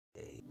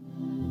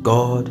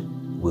God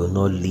will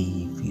not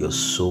leave your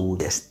soul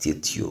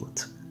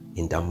destitute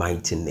in the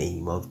mighty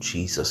name of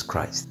Jesus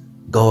Christ.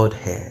 God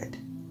heard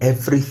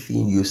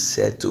everything you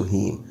said to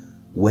him,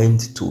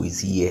 went to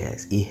his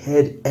ears. He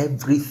heard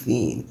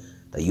everything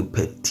that you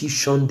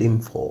petitioned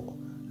him for,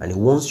 and he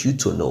wants you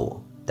to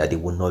know that he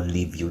will not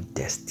leave you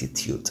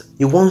destitute.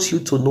 He wants you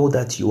to know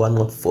that you are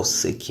not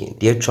forsaken.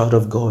 Dear child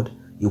of God,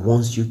 he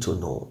wants you to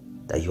know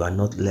that you are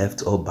not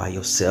left all by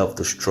yourself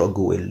to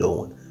struggle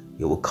alone.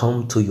 He will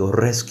come to your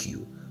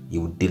rescue. He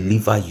will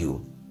deliver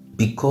you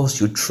because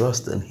you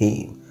trust in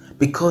him,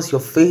 because your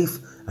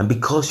faith and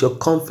because your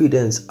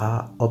confidence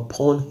are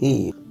upon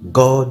him.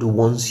 God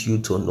wants you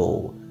to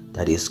know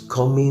that he's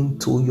coming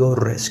to your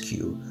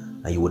rescue,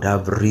 and you would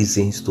have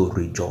reasons to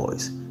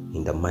rejoice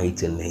in the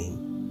mighty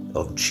name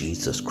of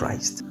Jesus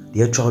Christ.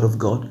 Dear child of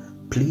God,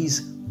 please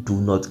do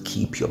not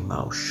keep your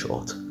mouth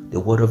shut. The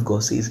word of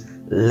God says,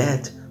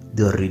 let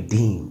the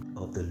redeemed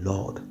of the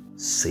Lord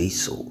say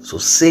so. So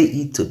say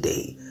it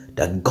today,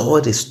 that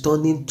God is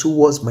turning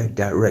towards my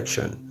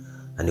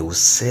direction and he will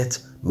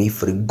set me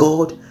free.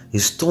 God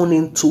is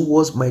turning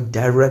towards my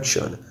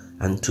direction,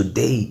 and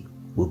today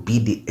will be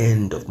the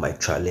end of my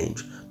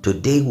challenge.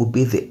 Today will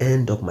be the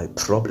end of my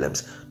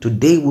problems.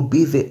 Today will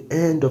be the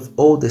end of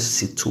all the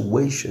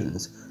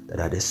situations that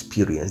I've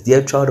experienced.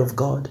 Dear child of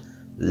God,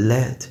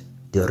 let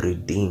the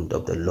redeemed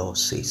of the Lord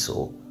say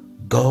so.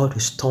 God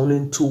is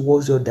turning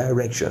towards your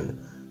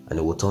direction, and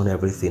it will turn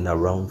everything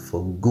around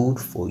for good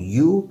for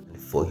you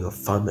and for your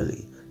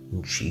family.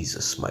 In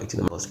Jesus' mighty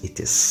name, because it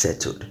is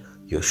settled.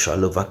 You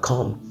shall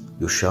overcome.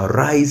 You shall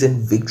rise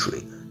in victory,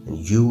 and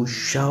you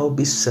shall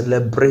be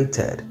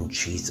celebrated in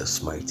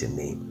Jesus' mighty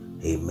name.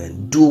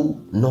 Amen.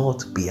 Do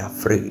not be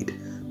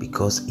afraid,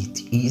 because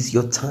it is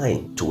your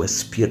time to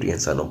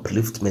experience an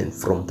upliftment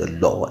from the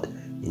Lord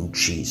in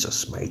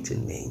Jesus' mighty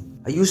name.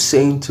 Are you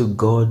saying to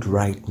God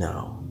right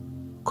now,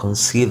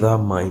 consider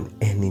mine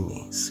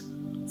enemies,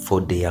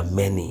 for they are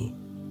many,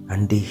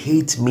 and they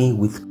hate me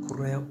with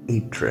cruel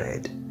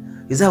hatred?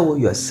 Is that what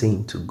you are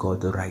saying to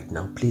God right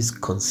now? Please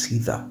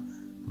consider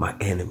my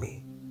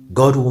enemy.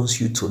 God wants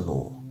you to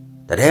know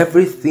that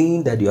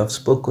everything that you have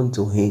spoken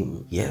to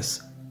him,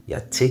 yes, you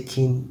are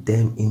taking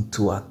them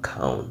into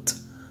account,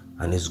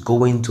 and is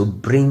going to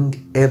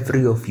bring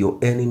every of your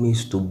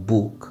enemies to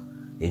book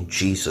in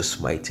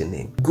Jesus' mighty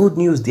name. Good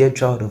news, dear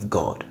child of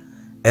God.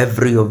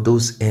 Every of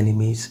those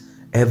enemies,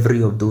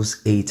 every of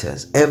those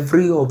haters,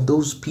 every of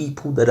those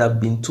people that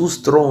have been too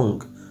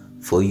strong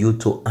for you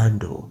to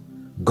handle,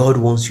 God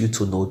wants you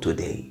to know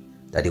today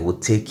that he will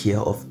take care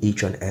of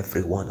each and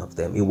every one of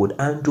them. He would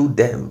handle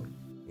them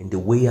in the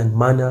way and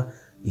manner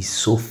is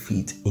so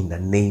fit in the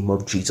name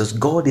of Jesus.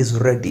 God is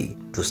ready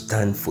to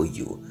stand for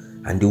you,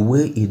 and the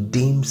way he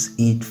deems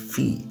it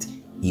fit,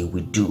 he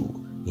will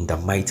do in the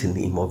mighty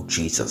name of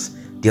Jesus.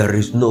 There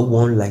is no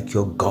one like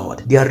your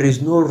God. There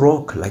is no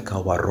rock like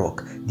our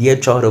rock. Dear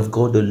child of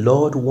God, the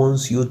Lord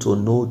wants you to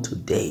know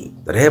today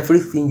that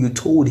everything you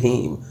told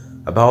him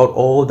about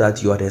all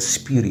that you had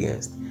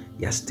experienced,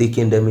 he has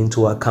taken them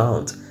into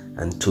account,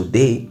 and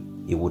today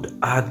he would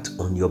act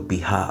on your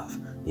behalf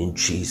in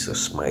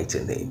Jesus' mighty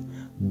name.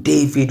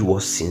 David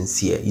was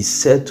sincere. He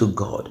said to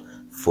God,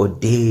 for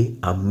they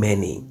are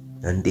many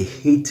and they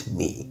hate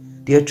me.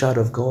 Dear child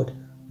of God,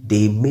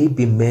 there may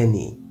be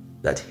many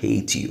that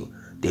hate you.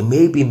 There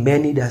may be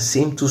many that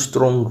seem too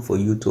strong for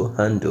you to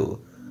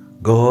handle.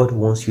 God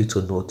wants you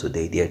to know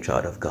today, dear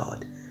child of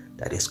God,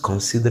 that is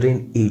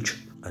considering each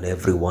and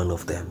every one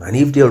of them. And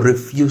if they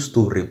refuse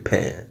to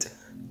repent,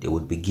 they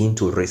would begin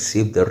to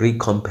receive the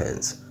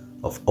recompense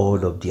of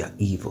all of their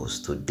evils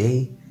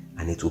today,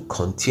 and it will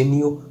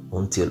continue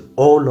until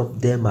all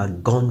of them are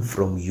gone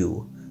from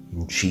you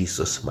in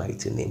Jesus'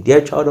 mighty name.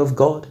 Dear child of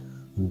God,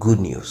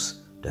 good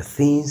news. The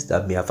things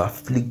that may have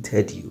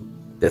afflicted you,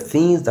 the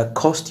things that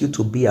caused you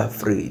to be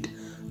afraid,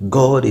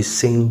 God is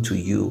saying to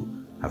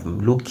you,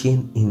 I'm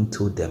looking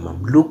into them.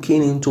 I'm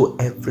looking into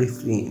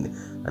everything,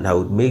 and I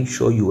would make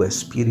sure you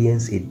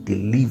experience a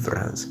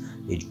deliverance,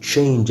 a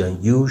change,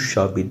 and you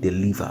shall be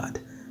delivered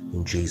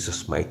in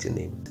Jesus' mighty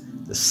name.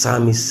 The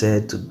psalmist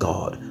said to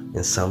God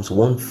in Psalms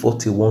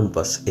 141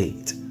 verse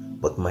 8,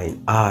 but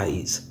mine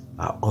eyes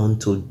are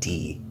unto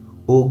thee,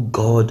 O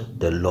God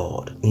the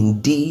Lord.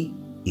 In thee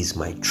is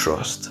my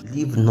trust.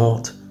 Leave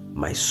not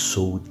my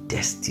soul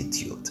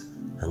destitute.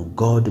 And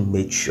God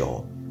made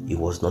sure he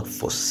was not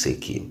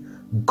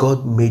forsaken.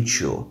 God made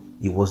sure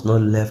he was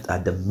not left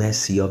at the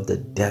mercy of the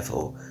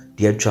devil.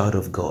 Dear child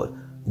of God,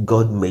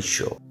 God made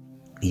sure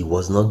he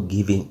was not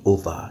given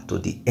over to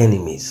the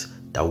enemies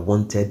that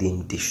wanted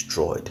him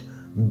destroyed.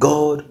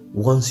 God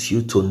wants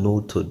you to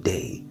know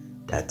today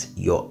that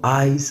your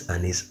eyes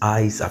and his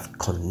eyes have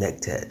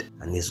connected,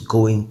 and is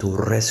going to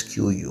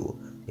rescue you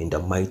in the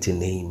mighty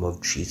name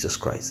of Jesus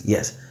Christ.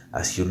 Yes,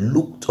 as you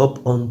looked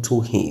up unto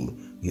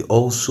him, you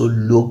also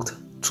looked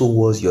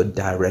towards your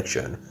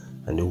direction,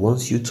 and he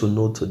wants you to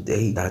know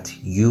today that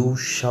you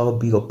shall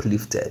be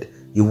uplifted.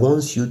 He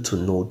wants you to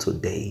know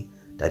today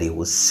that he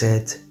will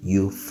set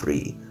you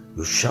free.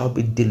 You shall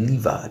be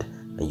delivered,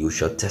 and you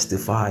shall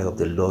testify of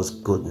the Lord's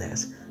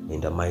goodness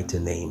in the mighty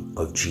name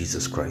of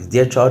Jesus Christ.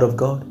 Dear child of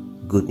God,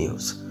 good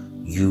news.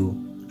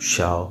 You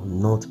shall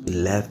not be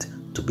left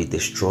to be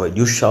destroyed.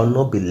 You shall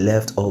not be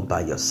left all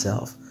by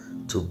yourself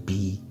to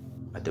be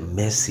at the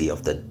mercy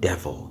of the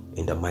devil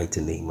in the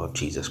mighty name of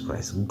Jesus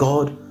Christ.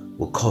 God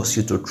will cause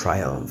you to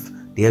triumph.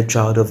 Dear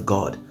child of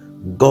God,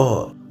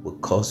 God will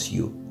cause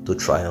you to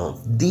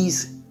triumph.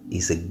 This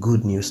is a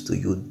good news to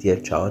you,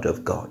 dear child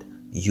of God.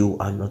 You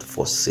are not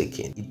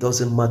forsaken. It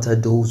doesn't matter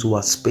those who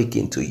are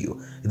speaking to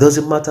you. It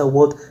doesn't matter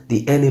what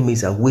the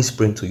enemies are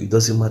whispering to you. It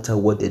doesn't matter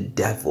what the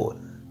devil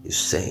is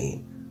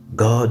saying.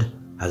 God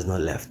has not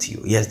left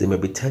you. Yes, they may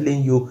be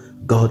telling you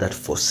God had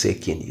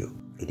forsaken you.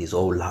 It is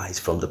all lies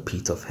from the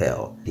pit of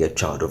hell, dear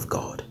child of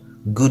God.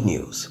 Good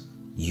news,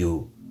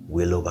 you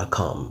will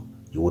overcome.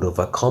 You will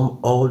overcome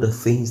all the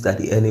things that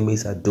the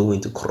enemies are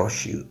doing to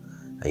crush you,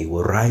 and you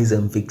will rise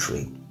in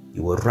victory.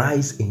 You will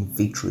rise in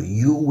victory.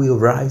 You will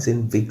rise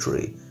in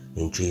victory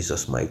in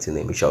Jesus' mighty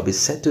name. It shall be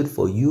settled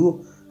for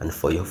you and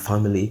for your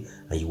family,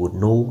 and you will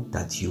know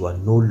that you are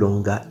no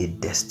longer a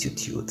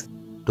destitute.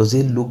 Does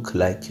it look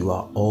like you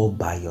are all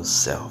by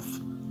yourself?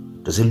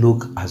 Does it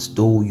look as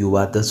though you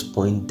are at this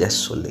point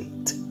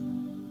desolate,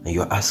 and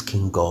you're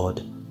asking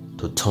God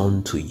to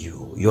turn to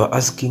you? You're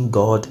asking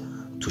God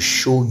to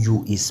show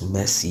you His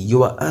mercy.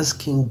 You are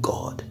asking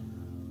God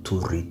to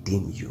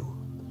redeem you.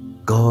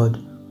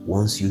 God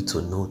wants you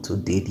to know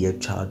today, dear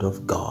child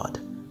of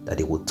God, that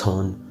He will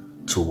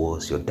turn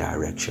towards your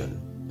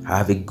direction. I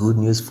have a good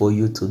news for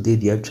you today,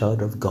 dear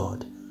child of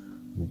God.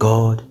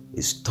 God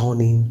is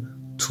turning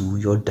to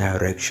your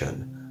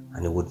direction,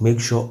 and He would make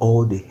sure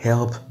all the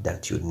help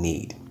that you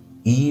need.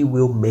 He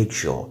will make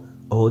sure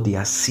all the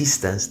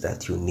assistance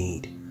that you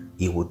need.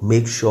 He would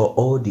make sure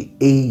all the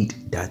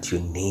aid that you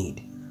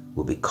need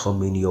will be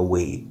coming your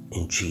way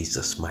in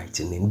Jesus'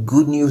 mighty name.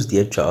 Good news,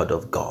 dear child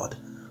of God.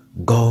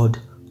 God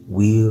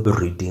will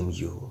redeem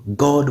you.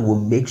 God will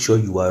make sure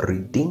you are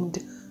redeemed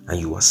and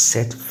you are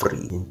set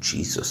free in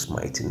Jesus'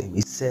 mighty name.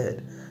 He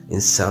said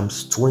in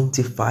Psalms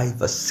 25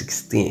 verse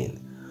 16,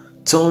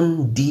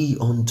 "Turn thee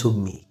unto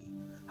me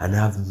and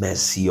have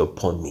mercy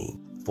upon me,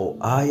 for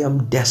I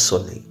am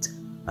desolate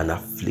and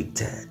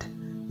afflicted."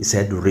 He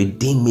said,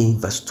 "Redeem me,"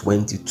 verse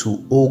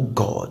 22, "O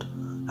God,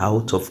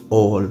 out of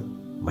all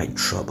my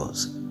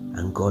troubles."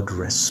 And God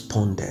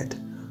responded.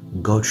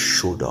 God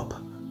showed up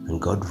and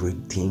God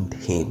redeemed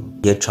him.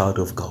 Dear child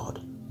of God,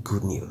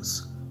 good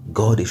news.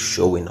 God is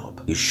showing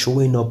up. He's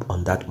showing up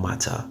on that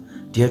matter.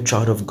 Dear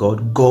child of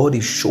God, God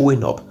is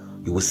showing up.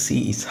 You will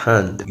see His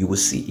hand. You will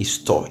see His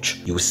touch.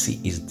 You will see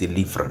His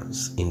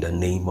deliverance in the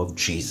name of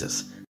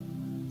Jesus.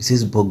 He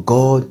says, but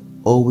God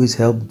always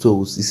helps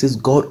those. He says,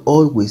 God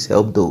always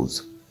helps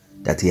those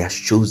that He has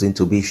chosen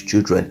to be His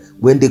children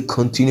when they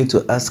continue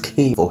to ask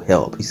Him for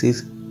help. He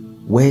says,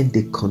 when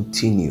they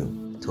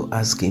continue to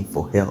ask Him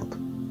for help,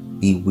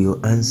 He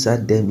will answer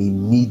them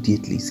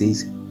immediately. He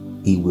says,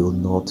 He will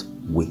not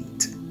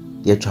wait.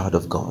 Dear child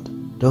of God,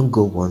 don't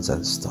go once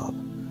and stop.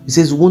 He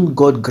says, won't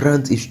God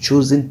grant His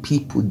chosen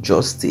people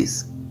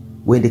justice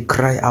when they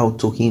cry out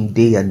to Him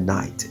day and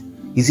night?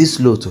 Is He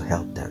slow to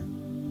help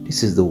them?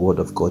 This is the word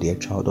of God, dear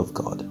child of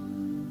God.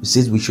 He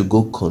says we should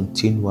go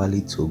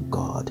continually to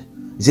God.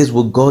 He says,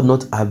 will God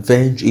not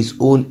avenge His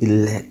own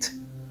elect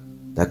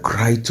that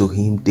cry to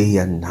Him day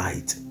and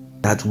night,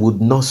 that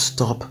would not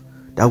stop,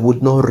 that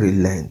would not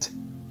relent?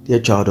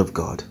 Dear child of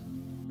God,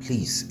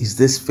 please, is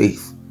this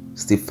faith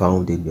still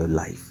found in your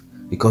life?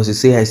 Because He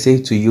say, I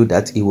say to you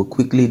that He will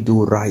quickly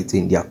do right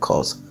in their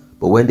cause.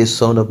 But when the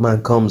Son of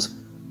Man comes,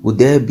 will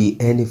there be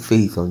any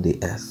faith on the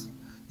earth?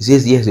 He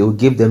says, yes, He will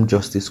give them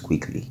justice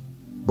quickly.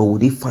 But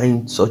would He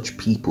find such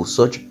people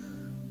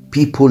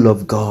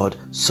of God,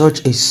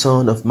 such a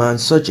son of man,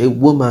 such a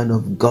woman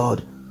of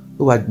God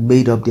who had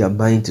made up their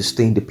mind to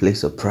stay in the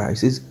place of prayer? He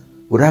says,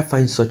 would I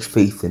find such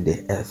faith in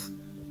the earth?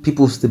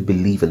 People who still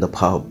believe in the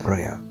power of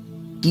prayer.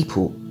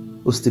 People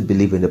who still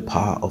believe in the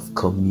power of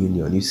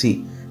communion. You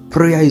see,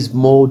 prayer is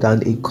more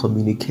than a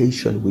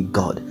communication with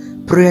God.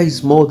 Prayer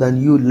is more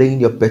than you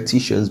laying your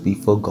petitions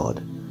before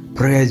God.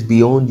 Prayer is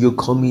beyond you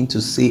coming to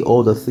say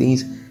all the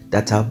things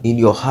that are in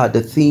your heart,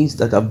 the things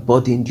that have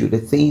burdened you, the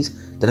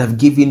things that have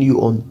given you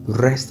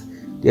unrest.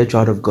 Dear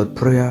child of God,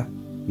 prayer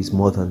is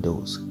more than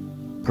those.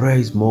 Prayer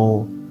is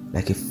more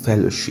like a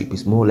fellowship.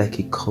 It's more like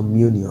a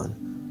communion.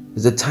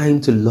 It's a time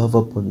to love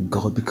upon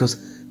God, because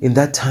in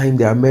that time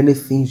there are many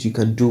things you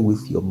can do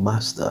with your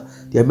master.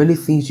 There are many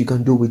things you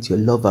can do with your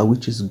lover,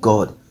 which is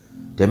God.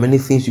 There are many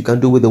things you can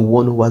do with the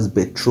one who has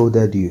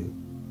betrothed you.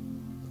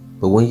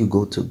 But when you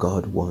go to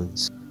God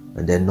once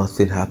and then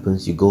nothing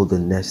happens, you go the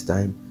next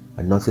time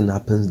and nothing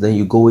happens, then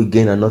you go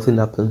again and nothing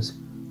happens,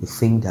 you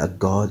think that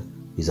God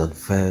is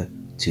unfair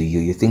to you.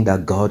 You think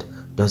that God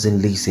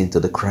doesn't listen to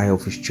the cry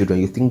of His children.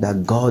 You think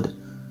that God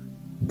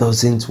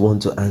doesn't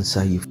want to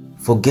answer you,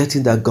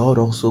 forgetting that God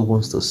also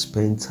wants to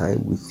spend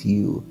time with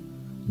you.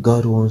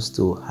 God wants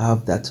to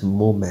have that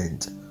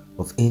moment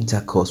of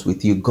intercourse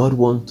with you. God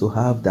wants to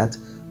have that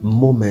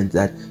moment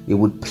that He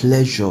would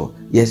pleasure.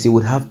 Yes, He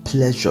would have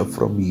pleasure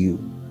from you.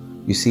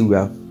 You see, we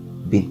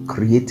have been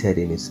created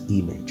in His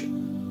image.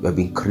 We have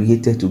been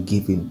created to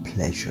give Him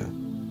pleasure.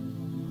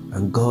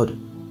 And God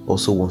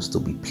also wants to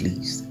be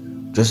pleased.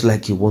 Just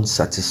like you want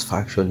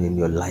satisfaction in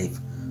your life,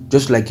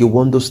 just like you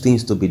want those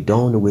things to be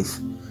done with.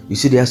 You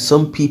see, there are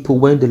some people,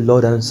 when the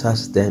Lord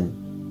answers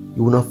them,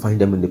 you will not find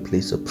them in the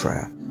place of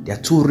prayer. There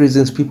are two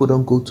reasons people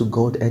don't go to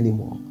God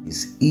anymore.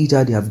 It's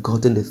either they have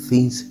gotten the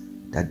things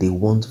that they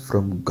want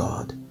from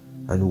God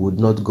and would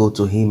not go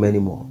to Him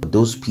anymore.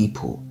 Those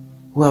people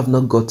who have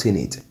not gotten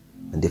it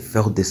and they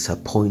felt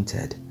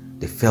disappointed,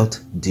 they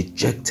felt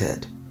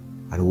dejected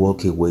and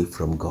walk away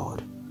from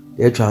God.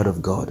 Dear child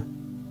of God,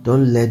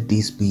 don't let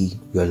this be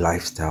your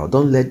lifestyle.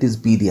 Don't let this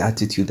be the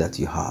attitude that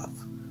you have.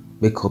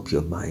 Make up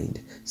your mind.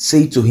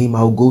 Say to Him,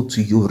 I'll go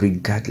to you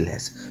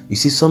regardless. You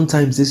see,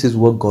 sometimes this is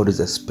what God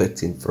is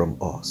expecting from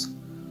us.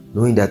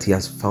 Knowing that He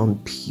has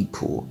found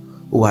people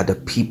who are the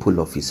people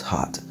of His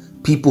heart.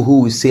 People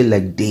who will say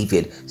like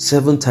David,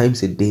 7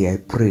 times a day I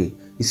pray.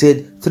 He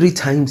said 3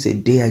 times a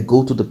day I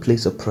go to the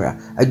place of prayer.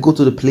 I go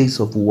to the place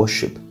of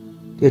worship.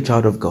 Dear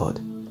child of God,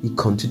 he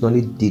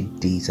continually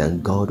did this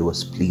and God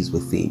was pleased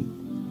with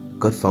him.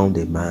 God found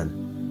a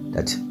man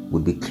that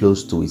would be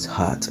close to his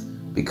heart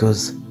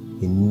because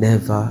he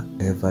never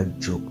ever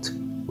joked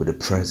with the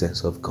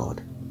presence of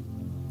God.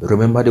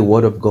 Remember the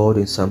word of God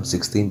in Psalm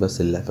 16 verse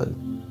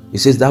 11. It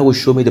says, "Thou will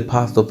show me the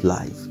path of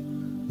life."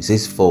 It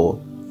says, "For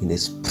in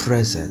His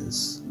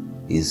presence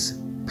is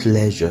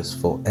pleasures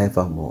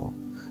forevermore."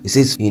 It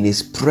says, "In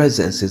His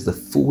presence is the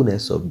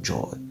fullness of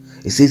joy."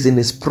 It says, "In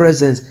His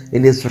presence,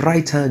 in His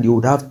right hand, you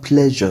would have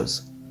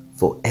pleasures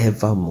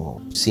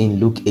forevermore." See, in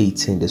Luke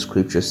 18, the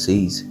scripture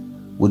says,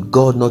 "Would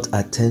God not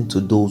attend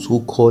to those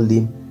who call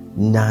Him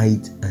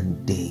night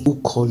and day?" Who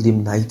call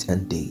Him night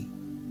and day?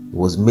 He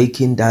was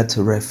making that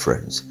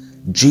reference.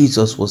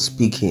 Jesus was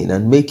speaking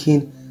and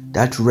making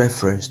that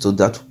reference to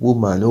that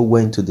woman who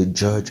went to the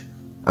judge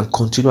and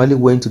continually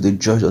went to the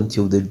judge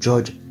until the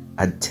judge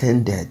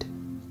attended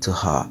to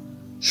her.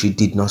 She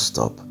did not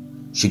stop.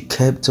 She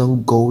kept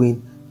on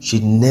going. She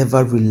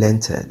never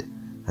relented.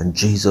 And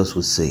Jesus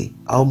would say,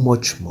 how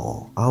much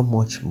more,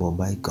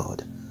 my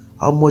God,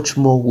 how much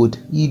more would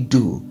He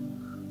do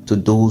to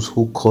those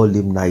who call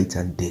Him night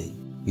and day?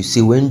 You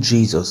see, when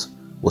Jesus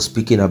was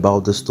speaking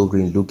about the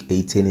story in Luke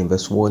 18 in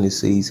verse 1, it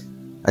says,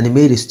 "And He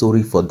made a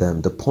story for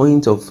them, the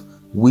point of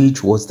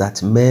which was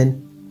that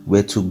men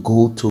were to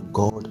go to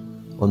God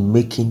on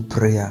making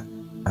prayer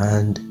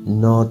and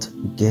not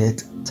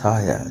get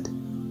tired."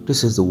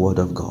 This is the word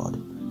of God.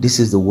 This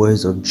is the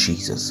words of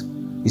Jesus.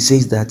 He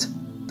says that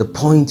the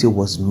point He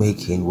was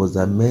making was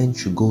that men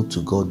should go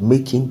to God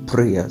making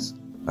prayers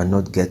and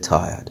not get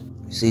tired.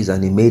 He says,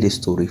 and He made a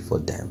story for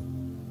them,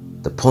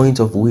 the point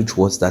of which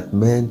was that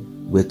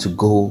men were to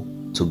go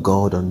to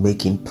God on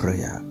making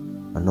prayer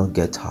and not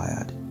get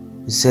tired.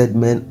 He said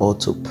men ought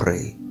to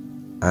pray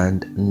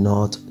and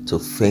not to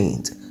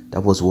faint.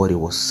 That was what He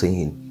was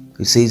saying.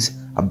 He says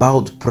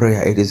about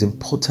prayer, it is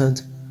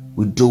important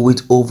we do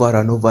it over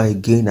and over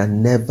again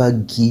and never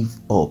give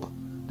up.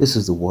 This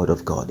is the word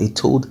of God. He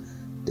told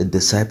the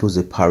disciples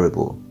a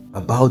parable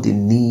about the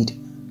need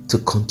to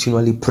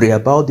continually pray,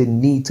 about the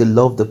need to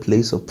love the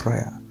place of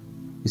prayer.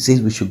 He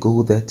says we should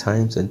go there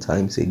times and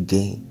times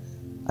again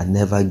and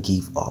never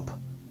give up.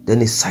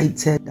 Then He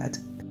cited that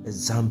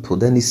example.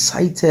 Then He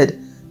cited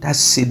that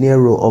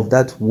scenario of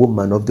that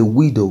woman, of the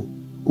widow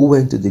who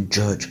went to the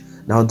judge.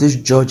 Now this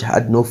judge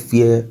had no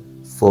fear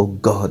for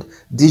God.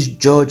 This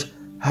judge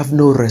had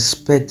no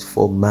respect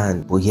for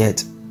man. But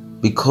yet,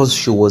 because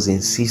she was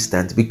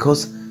insistent,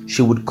 because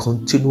she would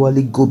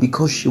continually go,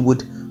 because she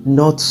would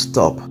not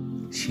stop,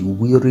 she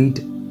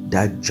wearied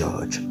that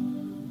judge.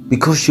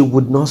 Because she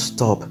would not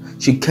stop,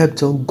 she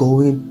kept on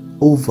going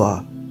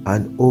over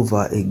and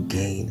over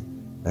again.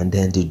 And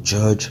then the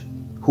judge,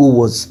 who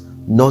was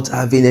not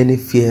having any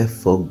fear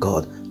for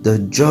God, the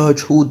judge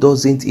who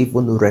doesn't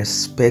even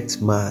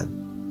respect man,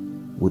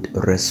 would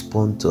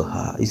respond to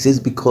her. He says,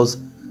 because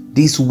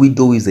this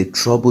widow is a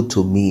trouble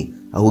to me,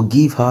 I will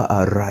give her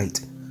a right.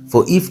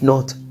 For if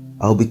not,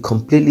 I'll be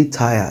completely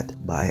tired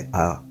by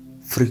her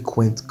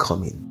frequent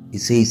coming. He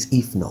says,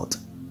 if not,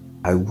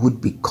 I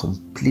would be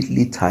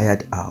completely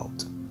tired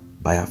out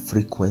by her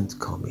frequent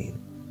coming.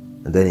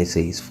 And then He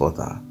says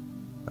further,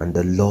 and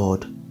the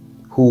Lord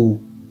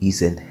who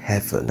is in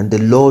heaven, and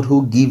the Lord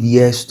who gives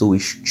ears to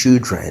His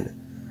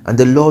children, and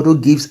the Lord who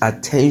gives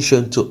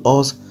attention to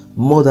us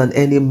more than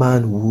any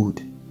man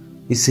would,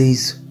 He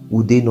says,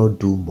 would they not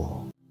do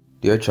more?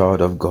 Dear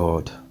child of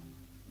God,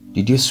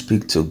 did you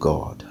speak to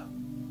God?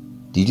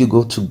 Did you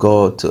go to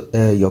God to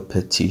air your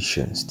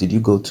petitions? Did you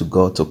go to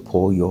God to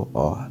pour your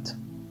heart?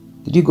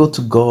 Did you go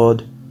to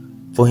God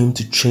for Him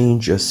to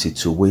change your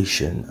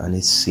situation and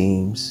it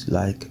seems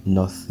like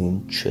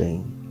nothing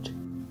changed?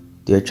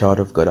 Dear child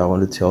of God, I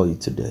want to tell you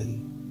today,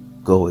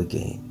 go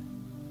again.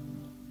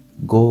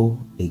 Go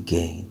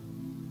again.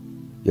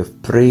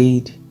 You've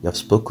prayed, you have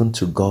spoken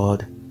to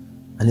God,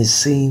 and it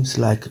seems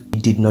like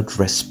He did not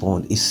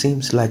respond. It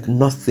seems like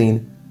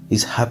nothing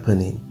is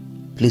happening.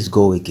 Please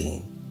go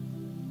again.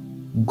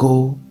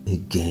 Go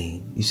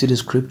again. You see, the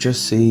scripture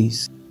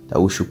says that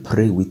we should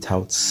pray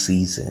without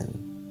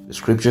ceasing. The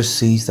scripture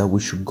says that we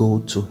should go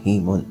to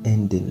him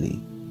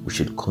unendingly. We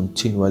should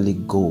continually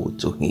go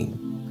to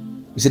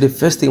him. You see, the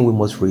first thing we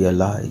must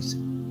realize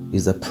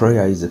is that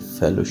prayer is a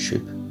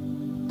fellowship.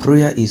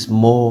 Prayer is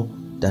more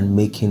than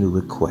making a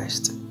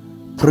request.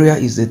 Prayer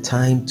is the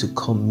time to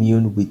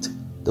commune with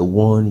the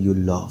one you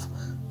love.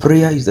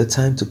 Prayer is the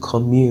time to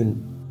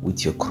commune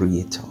with your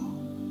Creator.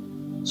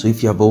 So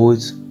if you have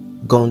always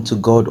gone to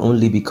God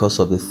only because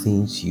of the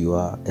things you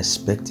are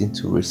expecting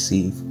to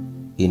receive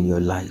in your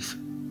life,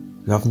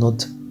 you have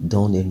not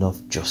done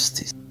enough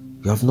justice.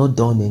 You have not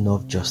done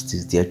enough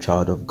justice, dear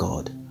child of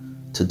God,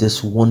 to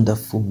this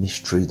wonderful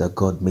mystery that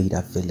God made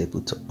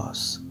available to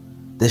us.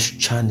 This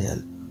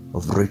channel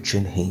of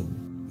reaching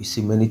him. You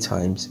see, many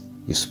times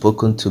you've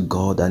spoken to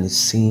God and it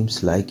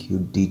seems like you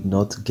did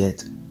not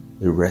get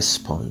a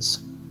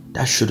response.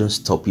 That shouldn't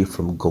stop you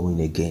from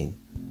going again.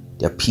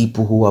 There are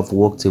people who have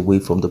walked away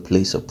from the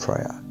place of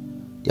prayer.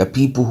 There are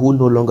people who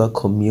no longer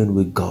commune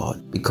with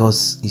God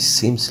because it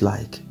seems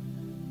like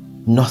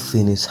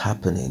nothing is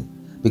happening,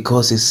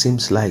 because it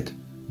seems like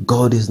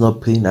God is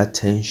not paying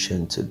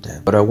attention to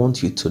them. But I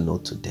want you to know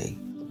today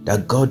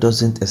that God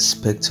doesn't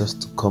expect us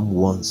to come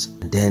once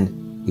and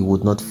then he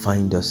would not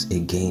find us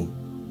again.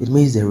 It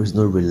means there is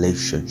no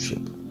relationship.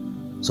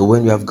 So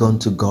when you have gone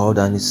to God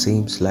and it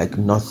seems like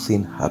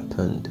nothing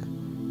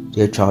happened,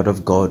 dear child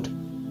of God,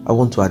 I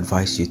want to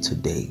advise you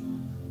today,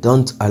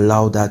 don't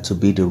allow that to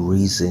be the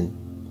reason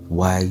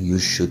why you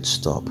should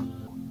stop.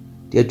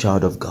 Dear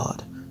child of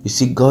God, you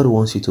see, God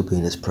wants you to be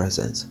in his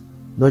presence,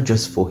 not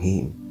just for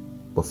him,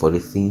 but for the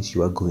things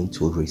you are going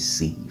to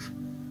receive.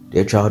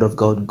 Dear child of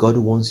God, God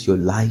wants your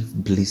life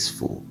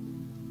blissful.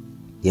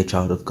 Dear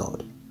child of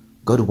God,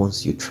 God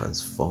wants you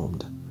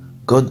transformed.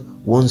 God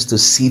wants to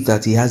see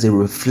that he has a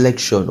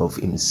reflection of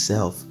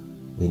himself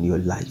in your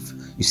life.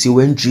 You see,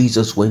 when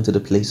Jesus went to the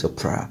place of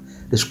prayer,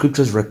 the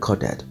scriptures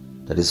recorded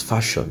that his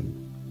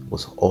fashion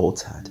was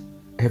altered.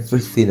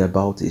 Everything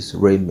about his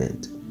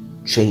raiment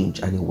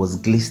changed and it was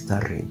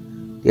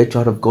glistering. Dear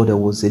child of God, there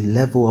was a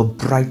level of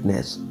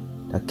brightness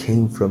that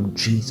came from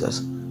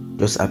Jesus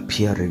just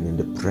appearing in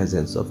the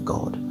presence of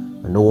God.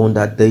 And no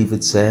wonder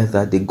David said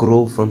that they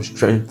grow from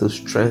strength to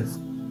strength,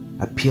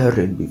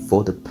 appearing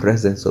before the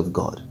presence of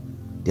God.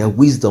 Their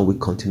wisdom will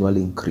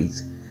continually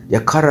increase.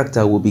 Their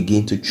character will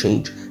begin to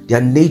change.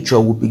 Their nature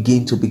will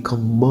begin to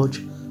become much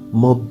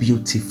more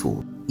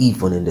beautiful,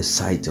 even in the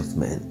sight of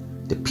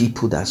men. The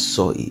people that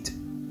saw it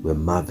were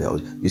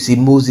marveled. You see,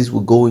 Moses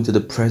would go into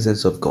the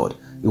presence of God.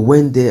 He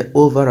went there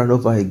over and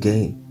over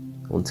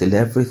again until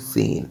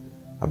everything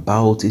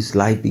about his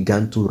life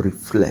began to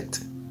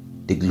reflect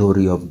the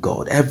glory of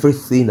God.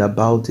 Everything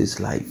about his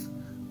life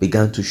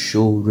began to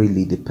show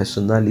really the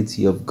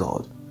personality of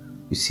God.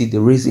 You see, the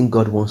reason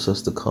God wants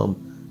us to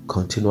come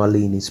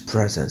continually in his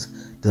presence,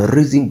 the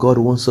reason God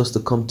wants us to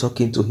come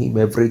talking to him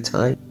every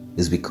time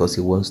is because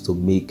he wants to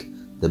make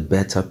the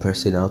better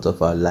person out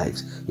of our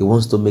lives. He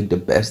wants to make the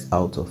best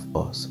out of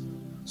us.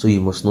 So you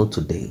must know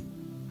today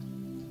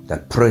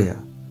that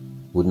prayer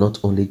will not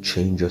only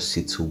change your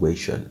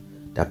situation,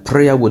 that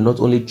prayer will not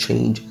only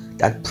change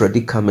that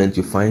predicament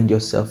you find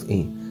yourself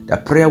in,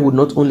 that prayer will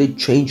not only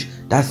change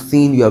that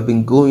thing you have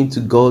been going to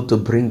God to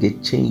bring a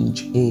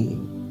change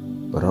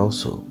in, but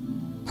also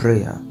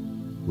prayer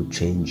will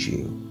change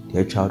you.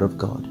 Dear child of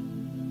God,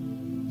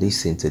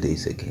 listen to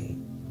this again.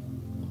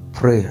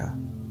 Prayer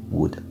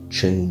would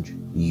change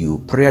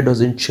you. Prayer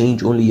doesn't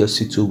change only your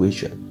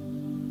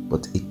situation,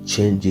 but it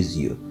changes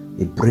you.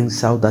 It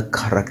brings out that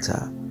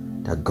character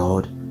that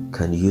God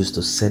can use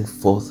to send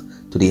forth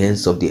to the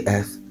ends of the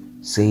earth,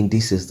 saying,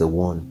 this is the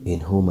one in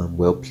whom I'm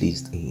well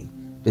pleased in.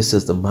 This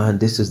is the man,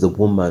 this is the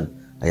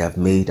woman I have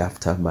made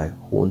after my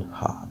own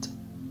heart.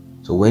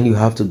 So when you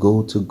have to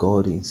go to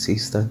God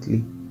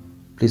insistently,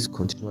 please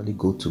continually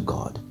go to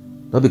God.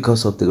 Not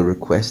because of the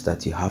requests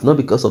that you have, not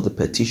because of the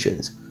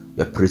petitions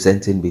you're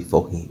presenting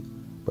before him,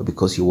 but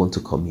because you want to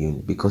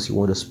commune, because you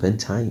want to spend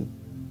time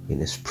in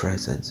his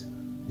presence.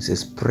 He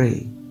says,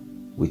 pray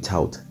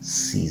without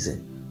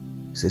ceasing.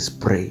 He says,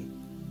 pray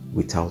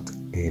without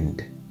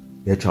end.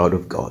 Dear child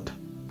of God,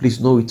 please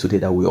know it today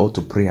that we ought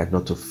to pray and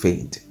not to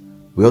faint.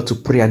 We ought to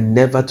pray and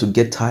never to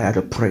get tired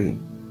of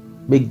praying.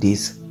 Make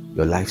this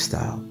your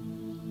lifestyle.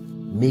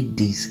 Make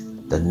this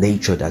the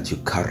nature that you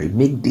carry.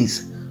 Make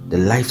this the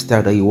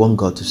lifestyle that you want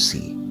God to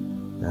see.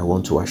 And I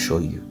want to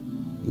assure you,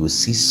 you will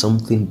see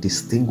something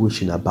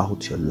distinguishing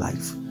about your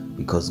life,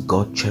 because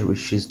God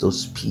cherishes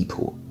those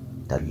people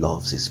that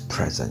loves his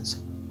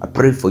presence. I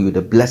pray for you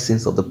the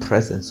blessings of the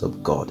presence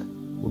of God.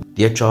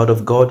 Dear child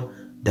of God,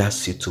 that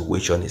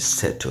situation is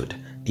settled.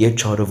 Dear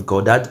child of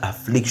God, that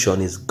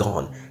affliction is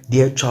gone.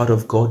 Dear child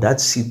of God, that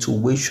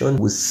situation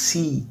will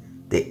see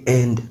the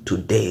end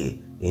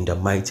today in the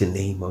mighty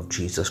name of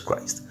Jesus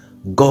Christ.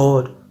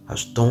 God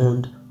has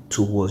turned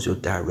towards your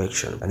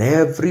direction, and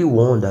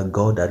everyone that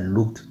God had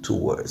looked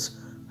towards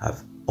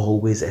have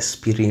always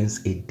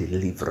experienced a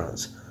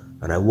deliverance.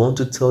 And I want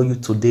to tell you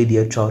today,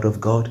 dear child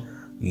of God,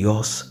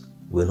 yours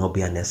will not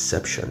be an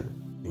exception.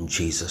 in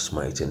Jesus'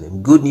 mighty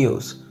name. Good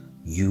news,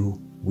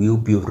 you will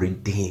be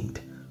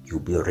redeemed. You'll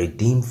be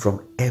redeemed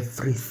from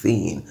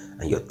everything,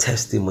 and your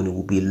testimony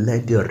will be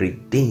led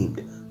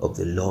redeemed of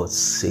the Lord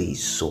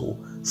says so.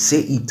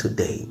 Say it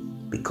today,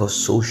 because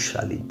so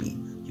shall it be.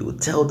 You will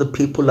tell the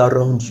people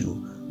around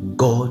you,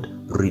 God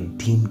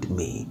redeemed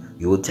me.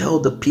 You will tell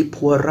the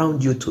people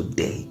around you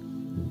today,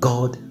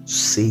 God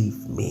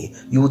saved me.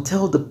 You will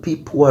tell the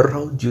people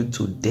around you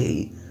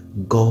today,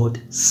 God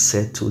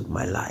settled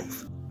my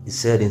life. He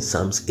said in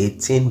Psalms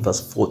 18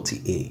 verse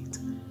 48,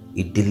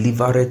 He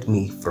delivered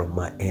me from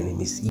my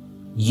enemies.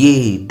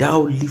 Yea,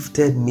 thou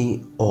lifted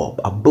me up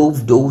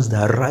above those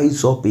that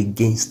rise up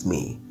against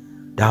me.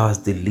 Thou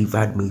hast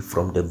delivered me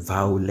from the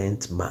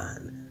violent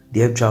man.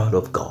 Dear child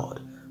of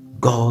God,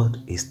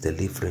 God is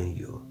delivering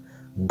you.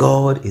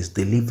 God is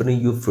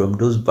delivering you from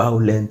those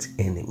violent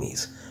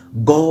enemies.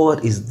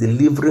 God is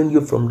delivering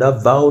you from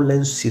that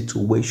violent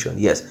situation.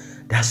 Yes,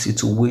 that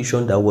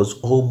situation that was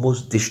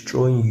almost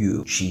destroying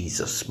you.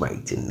 Jesus'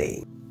 mighty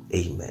name.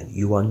 Amen.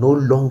 You are no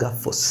longer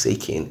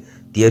forsaken,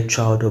 dear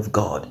child of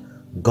God.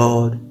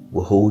 God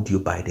will hold you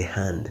by the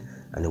hand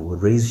and will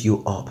raise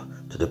you up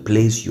to the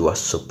place you are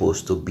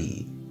supposed to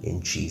be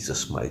in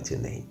Jesus' mighty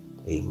name.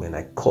 Amen.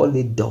 I call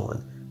it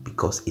done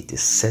because it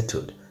is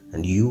settled,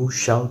 and you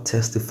shall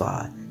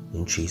testify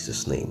in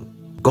Jesus'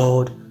 name.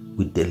 God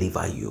will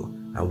deliver you,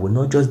 and will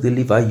not just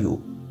deliver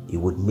you, He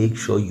would make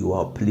sure you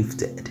are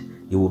uplifted.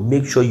 He will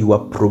make sure you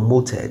are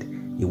promoted.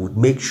 He would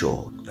make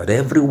sure that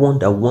everyone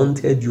that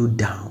wanted you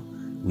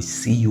down will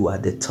see you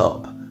at the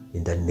top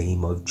in the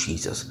name of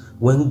Jesus.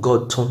 When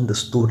God turned the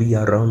story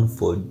around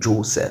for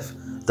Joseph,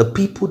 the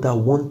people that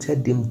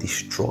wanted him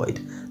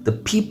destroyed, the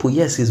people,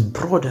 yes, his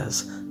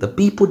brothers, the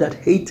people that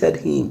hated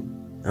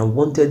him and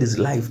wanted his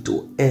life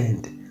to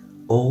end,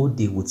 all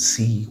they would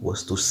see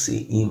was to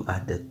see him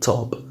at the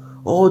top.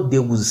 All they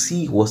would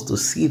see was to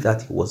see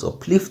that he was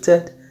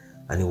uplifted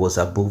and he was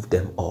above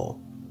them all.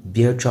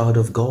 Dear child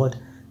of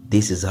God,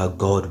 this is how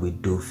God will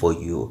do for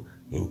you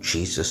in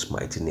Jesus'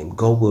 mighty name.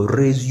 God will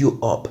raise you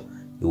up.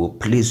 He will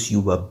place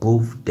you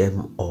above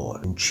them all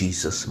in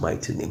Jesus'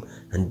 mighty name.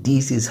 And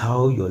this is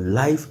how your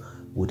life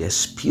would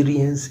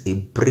experience a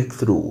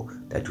breakthrough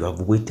that you have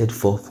waited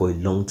for a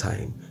long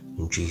time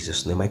in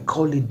Jesus' name. I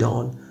call it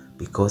done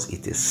because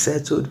it is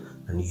settled,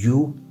 and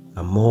you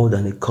are more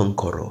than a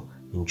conqueror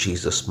in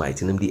Jesus'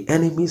 mighty name. The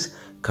enemies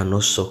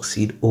cannot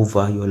succeed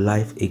over your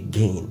life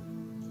again.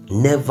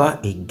 Never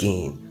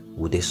again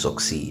will they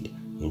succeed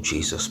in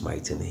Jesus'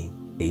 mighty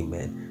name.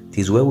 Amen. It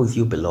is well with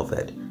you,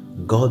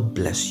 beloved. God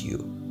bless you,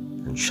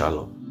 and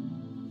shalom.